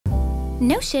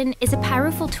Notion is a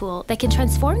powerful tool that can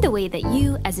transform the way that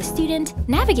you, as a student,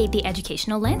 navigate the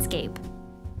educational landscape.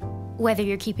 Whether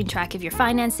you're keeping track of your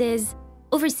finances,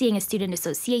 overseeing a student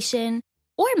association,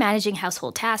 or managing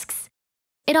household tasks,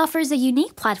 it offers a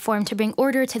unique platform to bring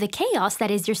order to the chaos that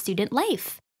is your student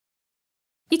life.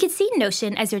 You can see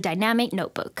Notion as your dynamic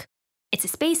notebook. It's a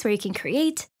space where you can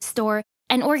create, store,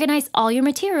 and organize all your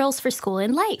materials for school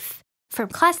and life. From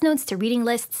class notes to reading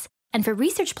lists, and for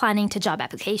research planning to job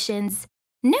applications,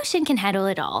 Notion can handle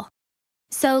it all.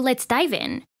 So let's dive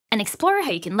in and explore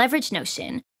how you can leverage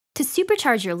Notion to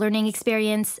supercharge your learning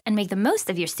experience and make the most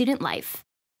of your student life.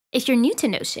 If you're new to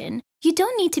Notion, you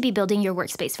don't need to be building your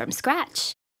workspace from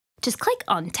scratch. Just click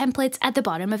on Templates at the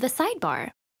bottom of the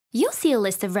sidebar. You'll see a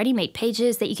list of ready-made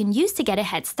pages that you can use to get a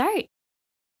head start.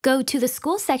 Go to the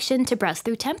School section to browse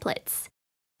through templates.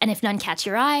 And if none catch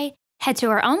your eye, head to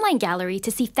our online gallery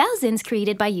to see thousands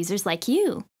created by users like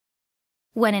you.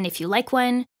 When and if you like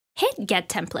one, hit Get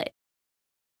Template.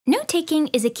 Note-taking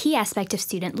is a key aspect of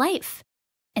student life.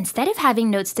 Instead of having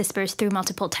notes dispersed through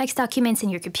multiple text documents in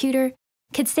your computer,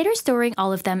 consider storing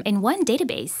all of them in one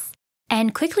database,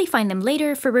 and quickly find them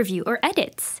later for review or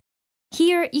edits.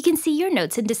 Here, you can see your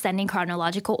notes in descending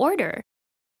chronological order.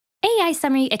 AI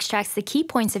Summary extracts the key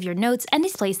points of your notes and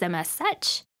displays them as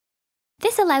such.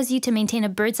 This allows you to maintain a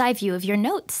bird's-eye view of your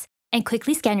notes and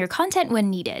quickly scan your content when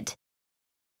needed.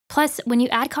 Plus, when you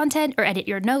add content or edit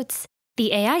your notes,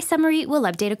 the AI Summary will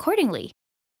update accordingly.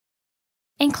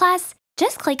 In class,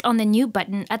 just click on the New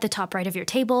button at the top right of your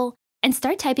table and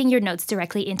start typing your notes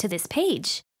directly into this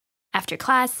page. After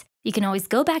class, you can always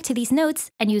go back to these notes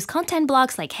and use content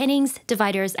blocks like headings,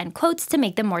 dividers, and quotes to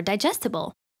make them more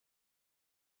digestible.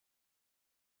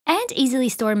 And easily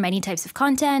store many types of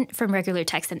content, from regular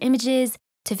text and images,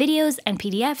 to videos and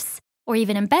PDFs, or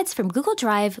even embeds from Google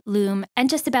Drive, Loom, and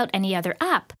just about any other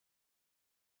app.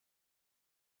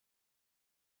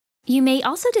 You may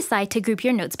also decide to group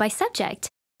your notes by subject,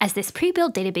 as this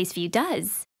pre-built database view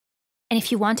does. And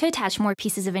if you want to attach more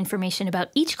pieces of information about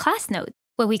each class note,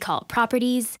 what we call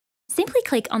properties, simply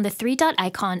click on the three-dot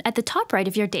icon at the top right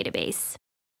of your database.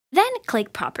 Then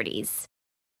click Properties.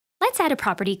 Let's add a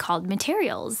property called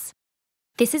Materials.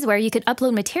 This is where you could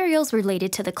upload materials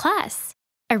related to the class,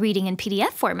 a reading in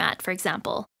PDF format, for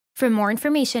example. For more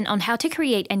information on how to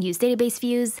create and use database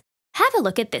views, have a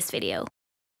look at this video.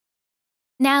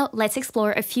 Now, let's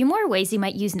explore a few more ways you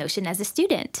might use Notion as a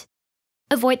student.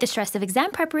 Avoid the stress of exam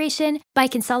preparation by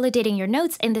consolidating your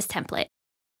notes in this template.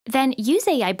 Then use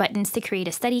AI buttons to create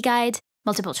a study guide,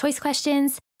 multiple choice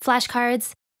questions,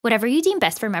 flashcards, whatever you deem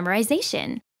best for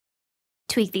memorization.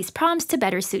 Tweak these prompts to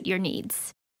better suit your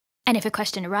needs. And if a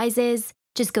question arises,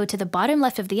 just go to the bottom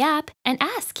left of the app and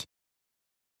ask.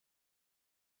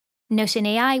 Notion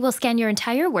AI will scan your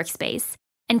entire workspace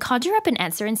and conjure up an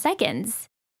answer in seconds.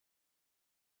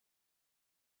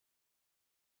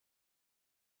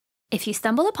 If you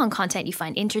stumble upon content you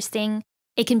find interesting,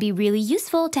 it can be really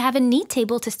useful to have a neat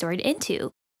table to store it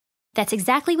into. That's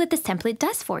exactly what this template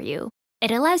does for you.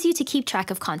 It allows you to keep track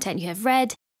of content you have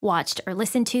read, watched, or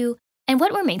listened to, and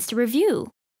what remains to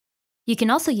review. You can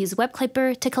also use Web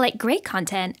Clipper to collect great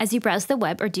content as you browse the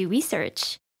web or do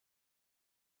research.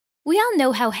 We all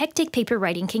know how hectic paper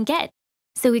writing can get,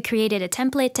 so we created a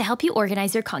template to help you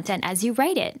organize your content as you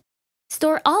write it.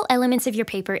 Store all elements of your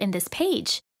paper in this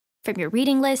page, from your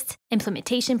reading list,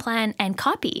 implementation plan, and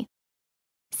copy.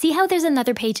 See how there's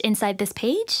another page inside this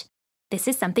page? This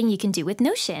is something you can do with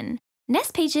Notion.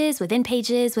 Nest pages within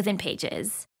pages within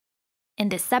pages. In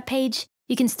this subpage,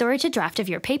 you can storage a draft of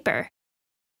your paper.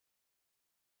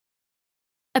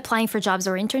 Applying for jobs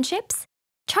or internships?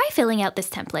 Try filling out this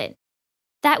template.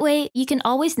 That way, you can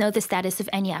always know the status of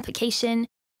any application,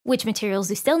 which materials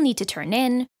you still need to turn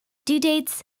in, due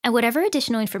dates, and whatever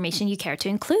additional information you care to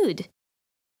include.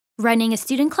 Running a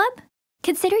student club?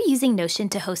 Consider using Notion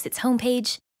to host its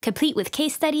homepage, complete with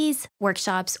case studies,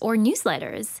 workshops, or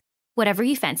newsletters, whatever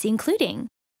you fancy including.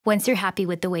 Once you're happy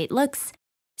with the way it looks,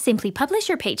 simply publish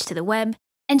your page to the web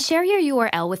and share your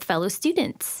URL with fellow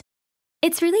students.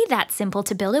 It's really that simple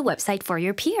to build a website for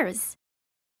your peers.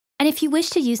 And if you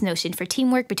wish to use Notion for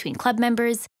teamwork between club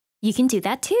members, you can do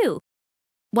that too.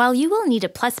 While you will need a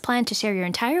Plus plan to share your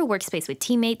entire workspace with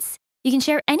teammates, you can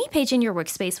share any page in your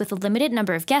workspace with a limited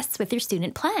number of guests with your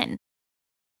student plan.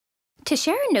 To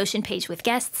share a Notion page with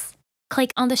guests,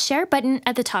 click on the Share button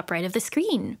at the top right of the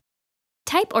screen.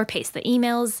 Type or paste the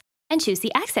emails and choose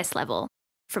the access level,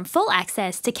 from full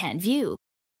access to can view.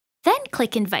 Then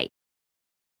click Invite.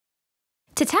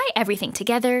 To tie everything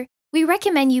together, we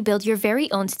recommend you build your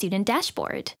very own student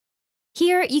dashboard.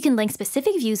 Here, you can link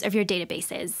specific views of your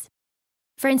databases.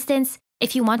 For instance,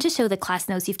 If you want to show the class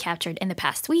notes you've captured in the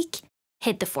past week,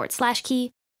 hit the /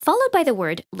 key, followed by the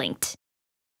word linked.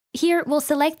 Here, we'll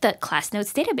select the class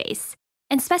notes database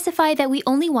and specify that we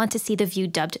only want to see the view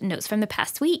dubbed notes from the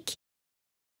past week.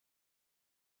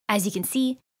 As you can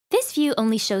see, this view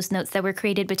only shows notes that were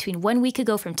created between 1 week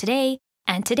ago from today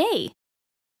and today.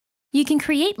 You can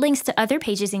create links to other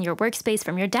pages in your workspace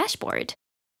from your dashboard.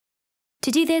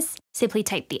 To do this, simply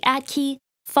type the Add key,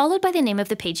 followed by the name of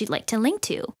the page you'd like to link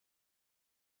to.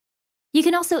 You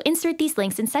can also insert these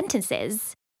links in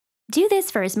sentences. Do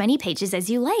this for as many pages as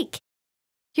you like.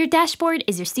 Your dashboard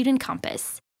is your student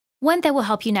compass, one that will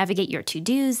help you navigate your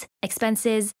to-dos,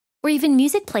 expenses, or even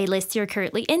music playlists you're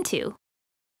currently into.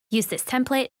 Use this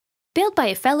template, built by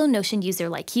a fellow Notion user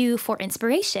like you, for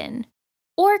inspiration,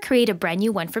 or create a brand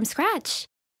new one from scratch.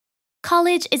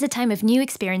 College is a time of new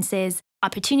experiences,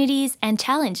 opportunities, and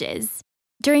challenges.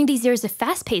 During these years of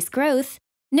fast-paced growth,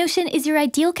 Notion is your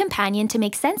ideal companion to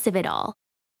make sense of it all.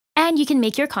 And you can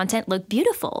make your content look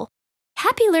beautiful.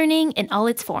 Happy learning in all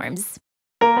its forms.